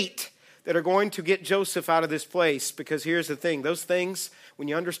fate that are going to get Joseph out of this place. Because here's the thing. Those things, when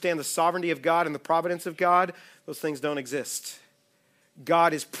you understand the sovereignty of God and the providence of God, those things don't exist.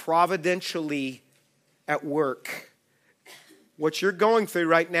 God is providentially at work. What you're going through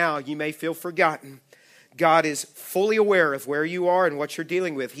right now, you may feel forgotten. God is fully aware of where you are and what you're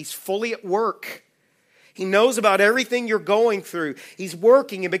dealing with. He's fully at work. He knows about everything you're going through. He's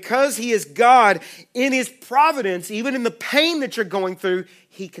working, and because He is God, in His providence, even in the pain that you're going through,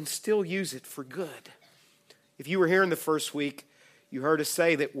 He can still use it for good. If you were here in the first week, you heard us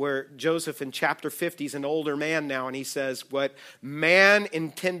say that where Joseph in chapter 50 is an older man now, and he says, what man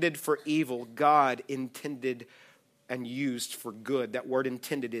intended for evil, God intended and used for good. That word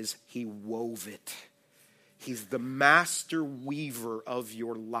intended is he wove it. He's the master weaver of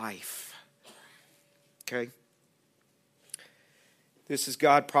your life. Okay? This is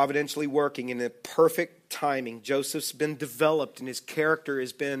God providentially working in a perfect timing. Joseph's been developed and his character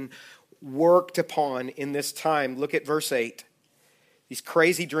has been worked upon in this time. Look at verse 8. These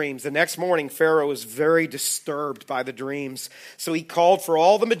crazy dreams. The next morning, Pharaoh was very disturbed by the dreams. So he called for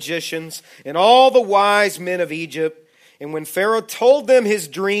all the magicians and all the wise men of Egypt. And when Pharaoh told them his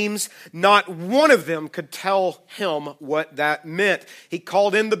dreams, not one of them could tell him what that meant. He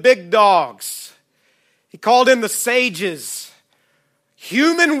called in the big dogs. He called in the sages.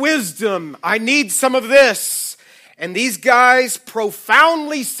 Human wisdom, I need some of this. And these guys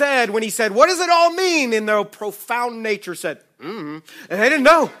profoundly said, when he said, what does it all mean? In their profound nature said, And they didn't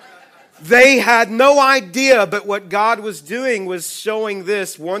know. They had no idea, but what God was doing was showing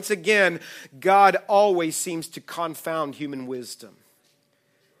this. Once again, God always seems to confound human wisdom.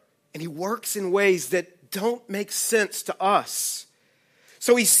 And he works in ways that don't make sense to us.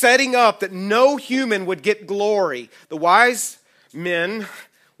 So he's setting up that no human would get glory. The wise men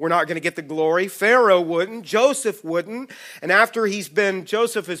were not going to get the glory. Pharaoh wouldn't. Joseph wouldn't. And after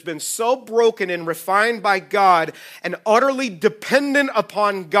Joseph has been so broken and refined by God and utterly dependent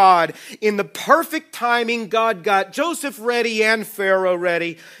upon God, in the perfect timing, God got Joseph ready and Pharaoh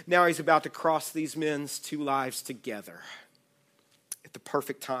ready. Now he's about to cross these men's two lives together at the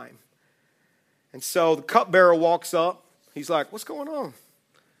perfect time. And so the cupbearer walks up. He's like, what's going on?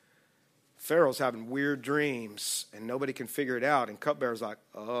 Pharaoh's having weird dreams, and nobody can figure it out. And cupbearer's like,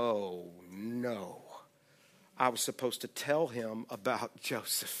 oh, no. I was supposed to tell him about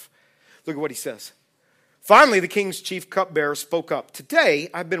Joseph. Look at what he says. Finally, the king's chief cupbearer spoke up.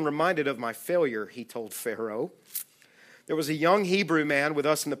 Today, I've been reminded of my failure, he told Pharaoh. There was a young Hebrew man with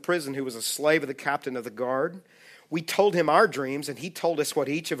us in the prison who was a slave of the captain of the guard. We told him our dreams, and he told us what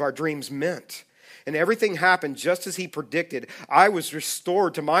each of our dreams meant. And everything happened just as he predicted. I was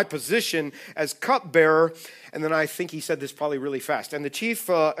restored to my position as cupbearer. And then I think he said this probably really fast. And the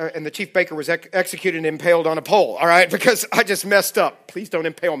chief baker was executed and impaled on a pole. All right, because I just messed up. Please don't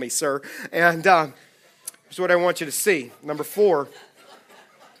impale me, sir. And here's what I want you to see. Number 4.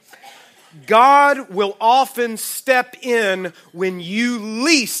 God will often step in when you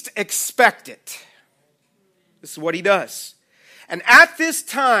least expect it. This is what he does. And at this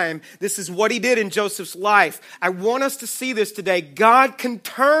time, this is what he did in Joseph's life. I want us to see this today. God can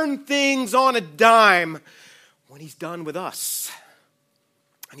turn things on a dime when he's done with us.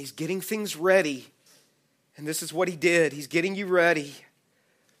 And he's getting things ready. And this is what he did. He's getting you ready.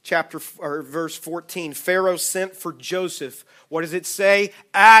 Verse 14. Pharaoh sent for Joseph. What does it say?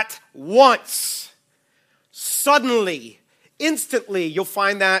 At once. Suddenly. Instantly. You'll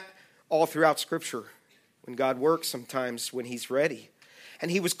find that all throughout Scripture. When God works sometimes when he's ready.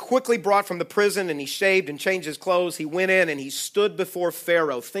 And he was quickly brought from the prison, and he shaved and changed his clothes. He went in and he stood before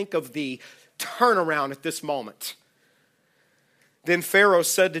Pharaoh. Think of the turnaround at this moment. Then Pharaoh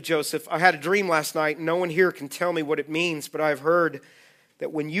said to Joseph, I had a dream last night. No one here can tell me what it means, but I've heard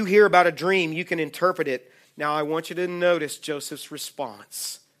that when you hear about a dream, you can interpret it. Now I want you to notice Joseph's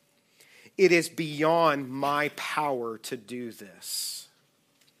response. It is beyond my power to do this.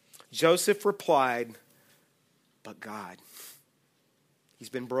 Joseph replied, but God. He's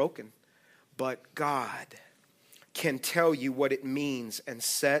been broken. But God can tell you what it means and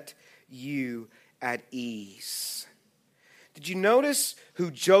set you at ease. Did you notice who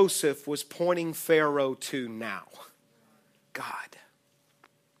Joseph was pointing Pharaoh to now? God.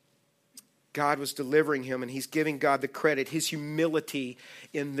 God was delivering him, and he's giving God the credit, his humility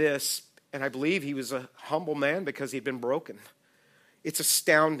in this. And I believe he was a humble man because he'd been broken. It's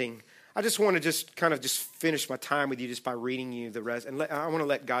astounding. I just want to kind of finish my time with you just by reading you the rest. And I want to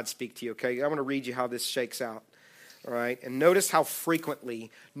let God speak to you, okay? I want to read you how this shakes out, all right? And notice how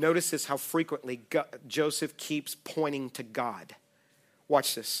frequently Joseph keeps pointing to God.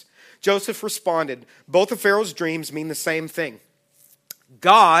 Watch this. Joseph responded, both of Pharaoh's dreams mean the same thing.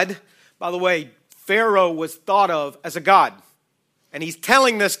 God, by the way, Pharaoh was thought of as a god. And he's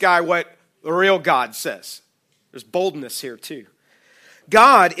telling this guy what the real God says. There's boldness here too.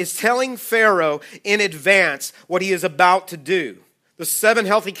 God is telling Pharaoh in advance what he is about to do. The 7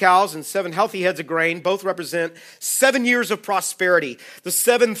 healthy cows and 7 healthy heads of grain both represent 7 years of prosperity. The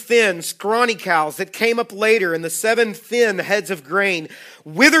 7 thin, scrawny cows that came up later and the 7 thin heads of grain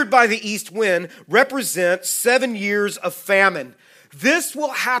withered by the east wind represent 7 years of famine. This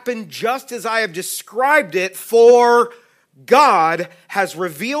will happen just as I have described it for God has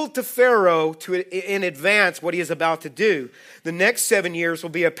revealed to Pharaoh in advance what he is about to do. The next 7 years will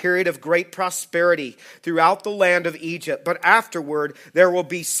be a period of great prosperity throughout the land of Egypt. But afterward, there will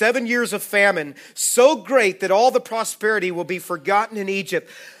be 7 years of famine, so great that all the prosperity will be forgotten in Egypt.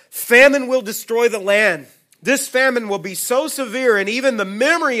 Famine will destroy the land. This famine will be so severe, and even the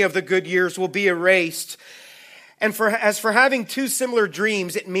memory of the good years will be erased. And as for having two similar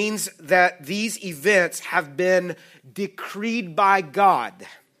dreams, it means that these events have been decreed by God.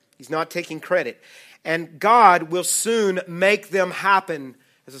 He's not taking credit. And God will soon make them happen.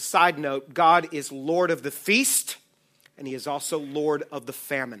 As a side note, God is Lord of the feast, and he is also Lord of the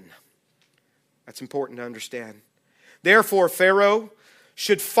famine. That's important to understand. Therefore, Pharaoh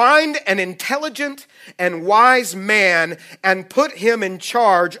should find an intelligent and wise man and put him in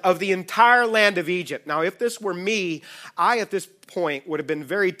charge of the entire land of Egypt. Now, if this were me, I at this point would have been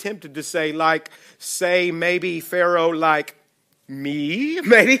very tempted to say maybe Pharaoh like me,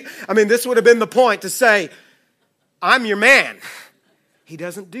 maybe. I mean, this would have been the point to say, I'm your man. He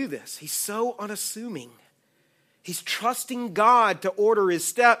doesn't do this. He's so unassuming. He's trusting God to order his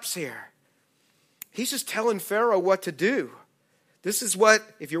steps here. He's just telling Pharaoh what to do. This is what,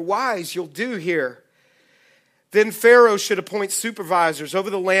 if you're wise, you'll do here. Then Pharaoh should appoint supervisors over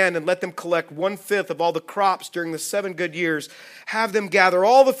the land and let them collect 1/5 of all the crops during the 7 good years. Have them gather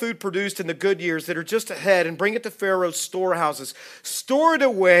all the food produced in the good years that are just ahead and bring it to Pharaoh's storehouses. Store it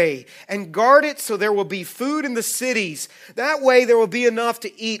away and guard it so there will be food in the cities. That way there will be enough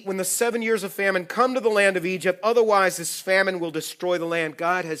to eat when the 7 years of famine come to the land of Egypt. Otherwise this famine will destroy the land.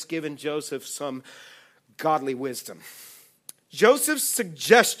 God has given Joseph some godly wisdom. Joseph's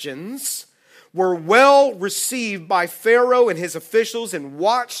suggestions were well received by Pharaoh and his officials, and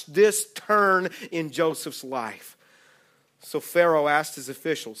watch this turn in Joseph's life. So Pharaoh asked his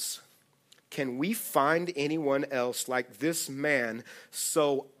officials, can we find anyone else like this man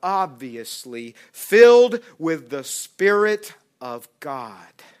so obviously filled with the Spirit of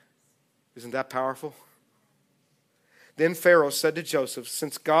God? Isn't that powerful? Then Pharaoh said to Joseph,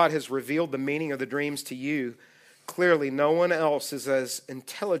 since God has revealed the meaning of the dreams to you, clearly, no one else is as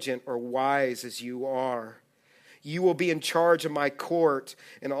intelligent or wise as you are. You will be in charge of my court,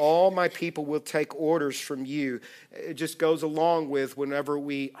 and all my people will take orders from you. It just goes along with whenever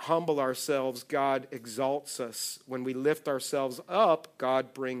we humble ourselves, God exalts us. When we lift ourselves up,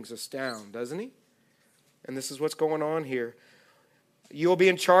 God brings us down, doesn't he? And this is what's going on here. You will be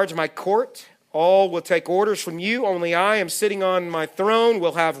in charge of my court. All will take orders from you. Only I am sitting on my throne,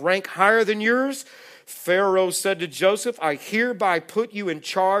 will have rank higher than yours. Pharaoh said to Joseph, I hereby put you in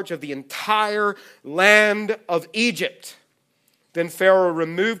charge of the entire land of Egypt. Then Pharaoh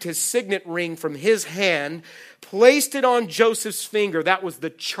removed his signet ring from his hand, placed it on Joseph's finger. That was the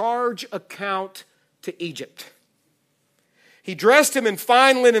charge account to Egypt. He dressed him in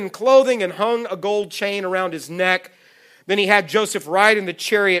fine linen clothing and hung a gold chain around his neck. Then he had Joseph ride in the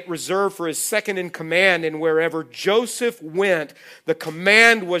chariot reserved for his second in command, and wherever Joseph went, the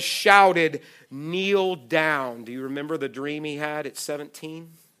command was shouted, kneel down. Do you remember the dream he had at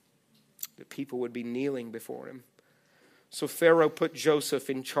 17? That people would be kneeling before him. So Pharaoh put Joseph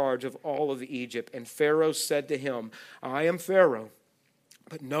in charge of all of Egypt, and Pharaoh said to him, I am Pharaoh,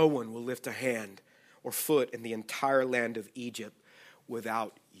 but no one will lift a hand or foot in the entire land of Egypt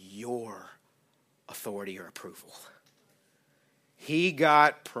without your authority or approval. He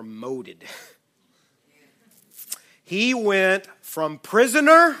got promoted. He went from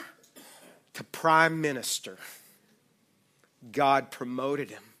prisoner to prime minister. God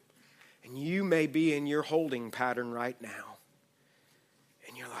promoted him. And you may be in your holding pattern right now.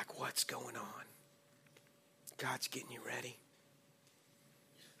 And you're like, what's going on? God's getting you ready.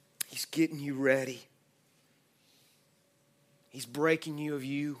 He's getting you ready. He's breaking you of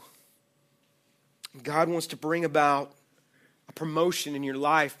you. God wants to bring about a promotion in your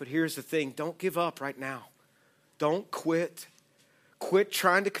life, but here's the thing. Don't give up right now. Don't quit. Quit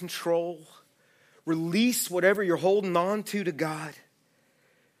trying to control. Release whatever you're holding on to God.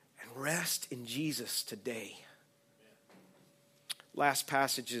 And rest in Jesus today. Last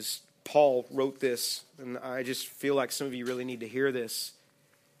passage is Paul wrote this, and I just feel like some of you really need to hear this.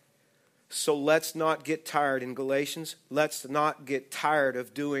 So let's not get tired in Galatians. Let's not get tired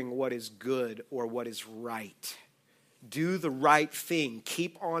of doing what is good or what is right. Do the right thing.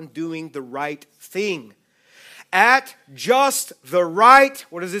 Keep on doing the right thing. At just the right,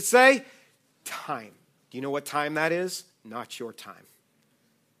 what does it say? Time. Do you know what time that is? Not your time.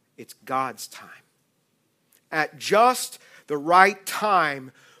 It's God's time. At just the right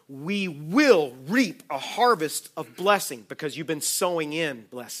time, we will reap a harvest of blessing because you've been sowing in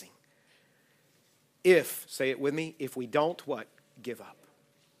blessing. If, say it with me, if we don't, what? Give up.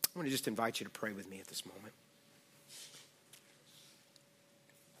 I want to just invite you to pray with me at this moment.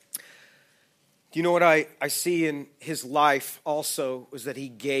 Do you know what I see in his life also was that he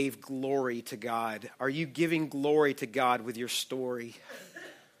gave glory to God. Are you giving glory to God with your story?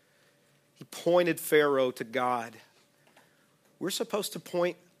 He pointed Pharaoh to God. We're supposed to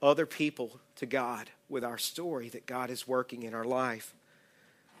point other people to God with our story that God is working in our life.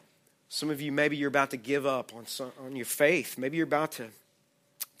 Some of you, maybe you're about to give up on your faith. Maybe you're about to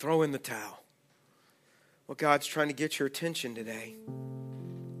throw in the towel. Well, God's trying to get your attention today.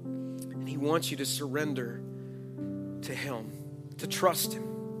 And he wants you to surrender to him, to trust him.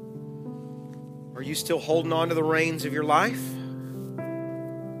 Are you still holding on to the reins of your life?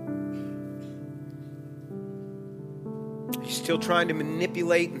 Are you still trying to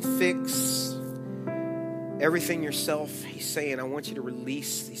manipulate and fix everything yourself? He's saying, I want you to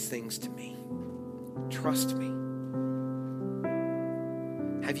release these things to me. Trust me.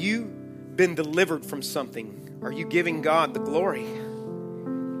 Have you been delivered from something? Are you giving God the glory?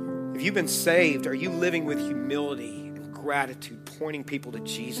 If you've been saved, are you living with humility and gratitude, pointing people to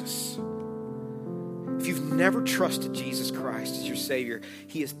Jesus? If you've never trusted Jesus Christ as your Savior,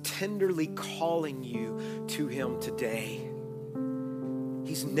 he is tenderly calling you to him today.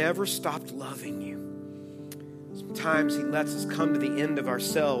 He's never stopped loving you. Sometimes he lets us come to the end of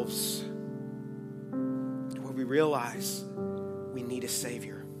ourselves where we realize we need a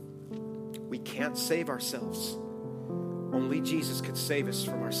Savior. We can't save ourselves. Only Jesus could save us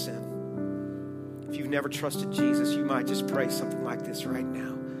from our sin. If you've never trusted Jesus, you might just pray something like this right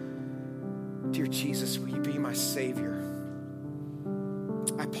now. Dear Jesus, will you be my Savior?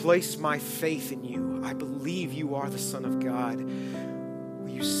 I place my faith in you. I believe you are the Son of God. Will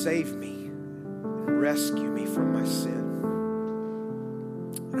you save me and rescue me from my sin?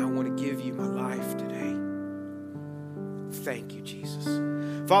 And I want to give you my life today. Thank you, Jesus.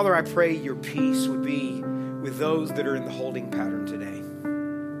 Father, I pray your peace would be with those that are in the holding pattern today.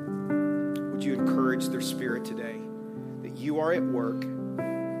 Would you encourage their spirit today that you are at work,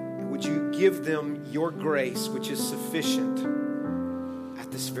 and would you give them your grace, which is sufficient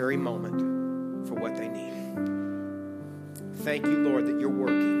at this very moment for what they need. Thank you, Lord, that you're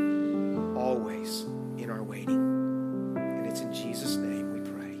working always in our waiting. And it's in Jesus' name.